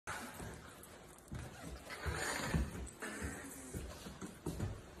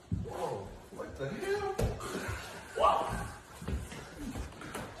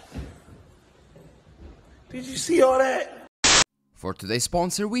see all that? For today's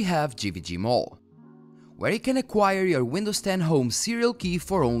sponsor we have GVG Mall, where you can acquire your Windows 10 Home serial key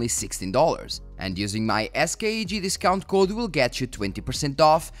for only $16, and using my SKAG discount code will get you 20%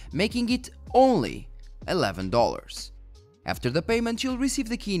 off, making it only $11. After the payment you'll receive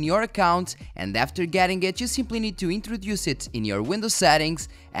the key in your account, and after getting it you simply need to introduce it in your Windows settings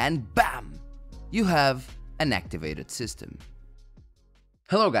and BAM! You have an activated system.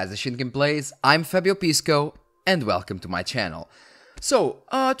 Hello guys, this is Gameplays, I'm Fabio Pisco and welcome to my channel. So,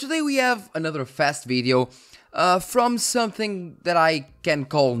 today we have another fast video from something that I can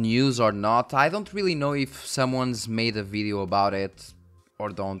call news or not. I don't really know if someone's made a video about it or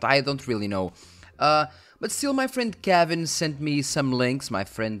don't, I don't really know. But still, my friend Kevin sent me some links, my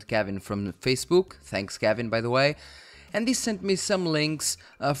friend Kevin from Facebook, thanks Kevin by the way, and he sent me some links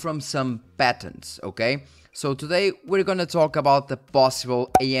from some patents, okay? So today we're gonna talk about the possible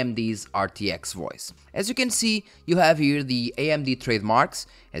AMD's RTX Voice. As you can see, you have here the AMD trademarks.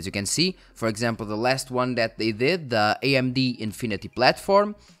 As you can see, for example, the last one that they did, the AMD Infinity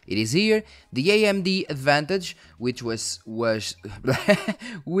platform, it is here. The AMD Advantage, which was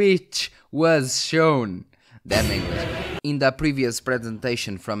shown, damn English, in the previous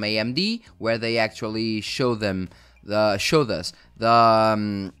presentation from AMD, where they actually showed us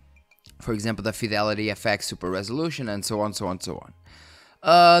the for example, the Fidelity FX Super Resolution and so on, so on, so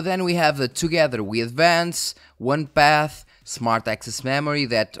on. Then we have the Together We Advance, One Path, Smart Access Memory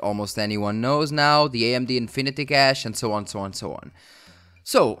that almost anyone knows now, the AMD Infinity Cache, and so on, so on, so on.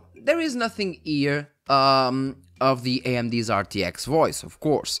 So, there is nothing here of the AMD's RTX Voice, of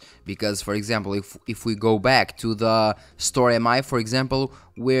course, because, for example, if we go back to the Store MI, for example,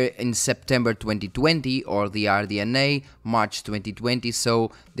 we're in September 2020, or the RDNA, March 2020, so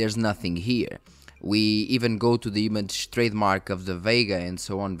there's nothing here. We even go to the image trademark of the Vega and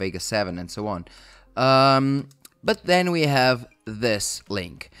so on, Vega 7 and so on. But then we have this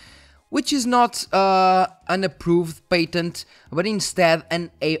link, which is not an approved patent, but instead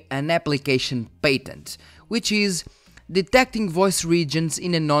an application patent, which is detecting voice regions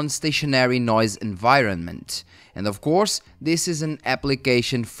in a non-stationary noise environment. And of course, this is an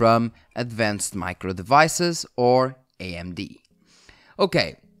application from Advanced Micro Devices, or AMD.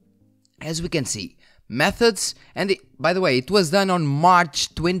 Okay, as we can see, methods, and by the way, it was done on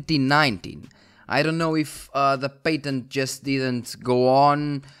March 2019. I don't know if the patent just didn't go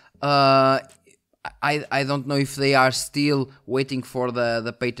on. I don't know if they are still waiting for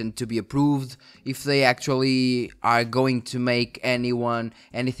the patent to be approved, if they actually are going to make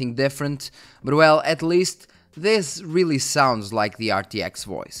anything different, but well, at least this really sounds like the RTX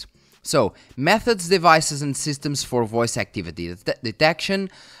Voice. So, methods, devices and systems for voice activity detection.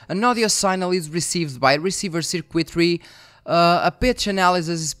 An audio signal is received by receiver circuitry. A pitch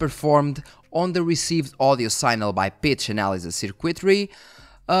analysis is performed on the received audio signal by pitch analysis circuitry.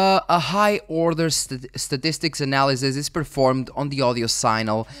 A high-order statistics analysis is performed on the audio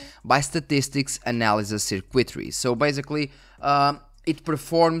signal by statistics analysis circuitry. So basically, it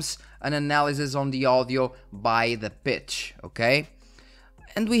performs an analysis on the audio by the pitch, okay?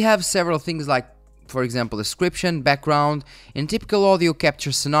 And we have several things like, for example, description, background. In typical audio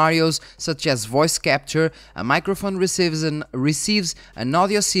capture scenarios, such as voice capture, a microphone receives an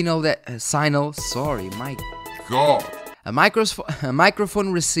audio signal sorry, my God. A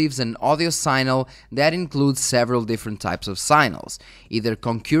microphone receives an audio signal that includes several different types of signals, either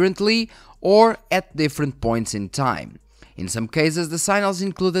concurrently or at different points in time. In some cases, the signals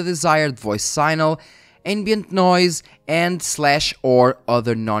include a desired voice signal, ambient noise, and /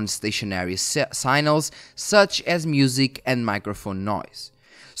 other non-stationary signals, such as music and microphone noise.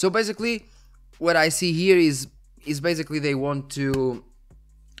 So basically, what I see here is basically they want to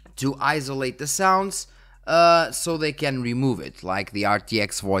isolate the sounds, so they can remove it, like the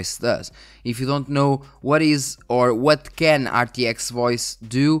RTX Voice does. If you don't know what is or what can RTX Voice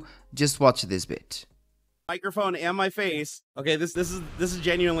do, just watch this bit. Microphone and my face. Okay, this is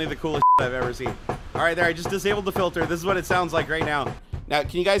genuinely the coolest I've ever seen. All right, there, I just disabled the filter. This is what it sounds like right now. Now,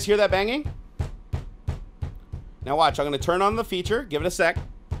 can you guys hear that banging? Now watch, I'm gonna turn on the feature, give it a sec.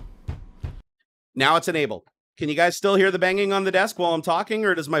 Now it's enabled. Can you guys still hear the banging on the desk while I'm talking,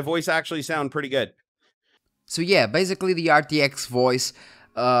 or does my voice actually sound pretty good? So yeah, basically the RTX Voice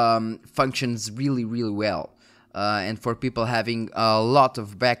functions really well. And for people having a lot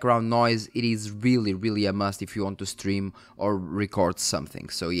of background noise, it is really a must if you want to stream or record something,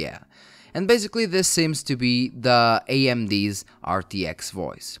 so yeah. And basically this seems to be the AMD's RTX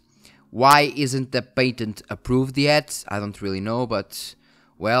Voice. Why isn't the patent approved yet? I don't really know, but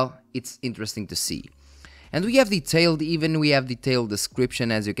well, it's interesting to see. And we have detailed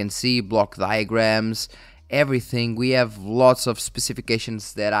description, as you can see, block diagrams, everything. We have lots of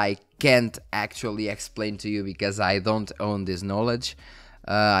specifications that I can't actually explain to you because I don't own this knowledge.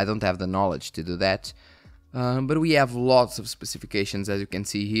 I don't have the knowledge to do that. But we have lots of specifications, as you can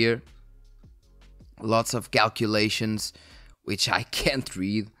see here. Lots of calculations, which I can't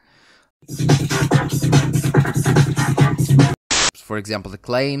read. For example, the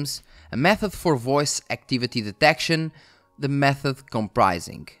claims, a method for voice activity detection, the method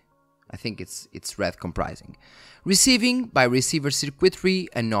comprising, I think it's read comprising, receiving by receiver circuitry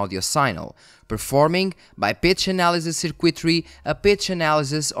an audio signal, performing by pitch analysis circuitry a pitch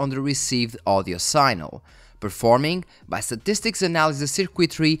analysis on the received audio signal, performing by statistics analysis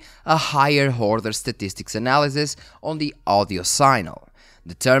circuitry a higher order statistics analysis on the audio signal,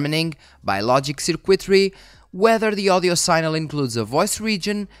 determining by logic circuitry whether the audio signal includes a voice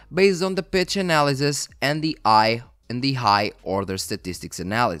region based on the pitch analysis and the high order statistics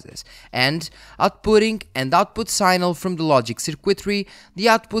analysis, and outputting and output signal from the logic circuitry, the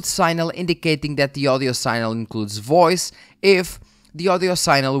output signal indicating that the audio signal includes voice if the audio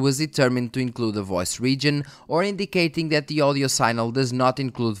signal was determined to include a voice region, or indicating that the audio signal does not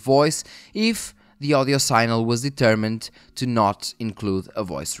include voice if the audio signal was determined to not include a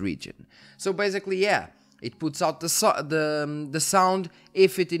voice region. So basically, yeah, it puts out the sound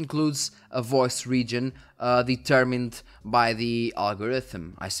if it includes a voice region determined by the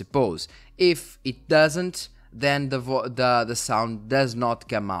algorithm, I suppose. If it doesn't, then the sound does not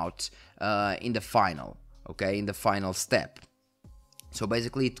come out in the final, okay, in the final step. So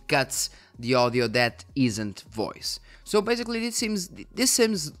basically, it cuts the audio that isn't voice. So basically, this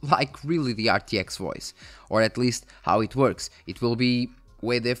seems like really the RTX voice, or at least how it works. It will be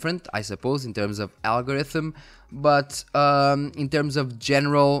way different, I suppose, in terms of algorithm, but in terms of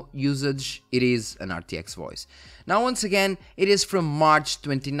general usage, it is an RTX voice. Now, once again, it is from March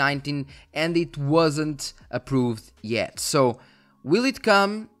 2019 and it wasn't approved yet. So, will it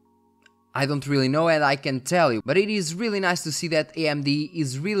come? I don't really know, and I can tell you, but it is really nice to see that AMD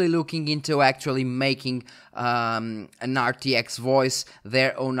is really looking into actually making an RTX voice,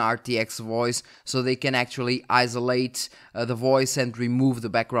 their own RTX voice, so they can actually isolate the voice and remove the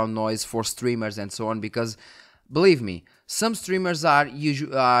background noise for streamers and so on, because believe me, some streamers are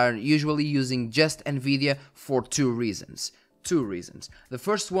usually using just Nvidia for two reasons. The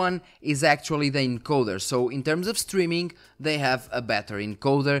first one is actually the encoder. So in terms of streaming, they have a better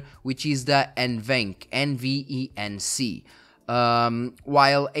encoder, which is the Nvme, Nvence.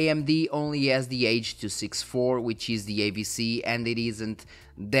 While AMD only has the H.264, which is the AVC, and it isn't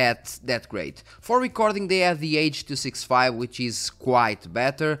that great. For recording, they have the H.265, which is quite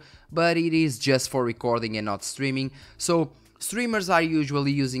better, but it is just for recording and not streaming. So streamers are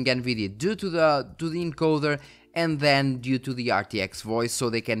usually using Nvidia due to the encoder, and then due to the RTX voice, so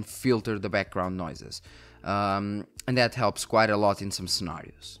they can filter the background noises. And that helps quite a lot in some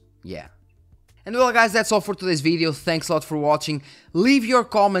scenarios. Yeah. And well guys, that's all for today's video. Thanks a lot for watching. Leave your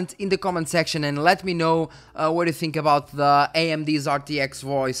comment in the comment section and let me know what you think about the AMD's RTX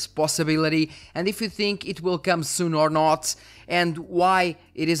voice possibility, and if you think it will come soon or not, and why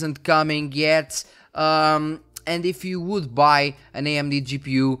it isn't coming yet, and if you would buy an AMD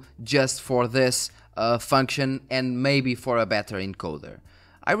GPU just for this function and maybe for a better encoder.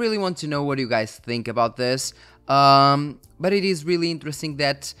 I really want to know what you guys think about this, but it is really interesting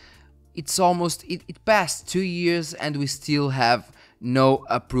that it's almost it passed 2 years and we still have no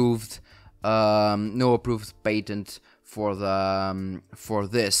approved patent for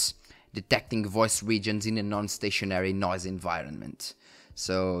this detecting voice regions in a non-stationary noise environment.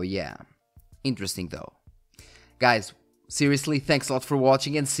 So yeah, interesting though. Guys, seriously, thanks a lot for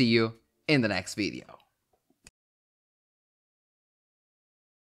watching and see you in the next video.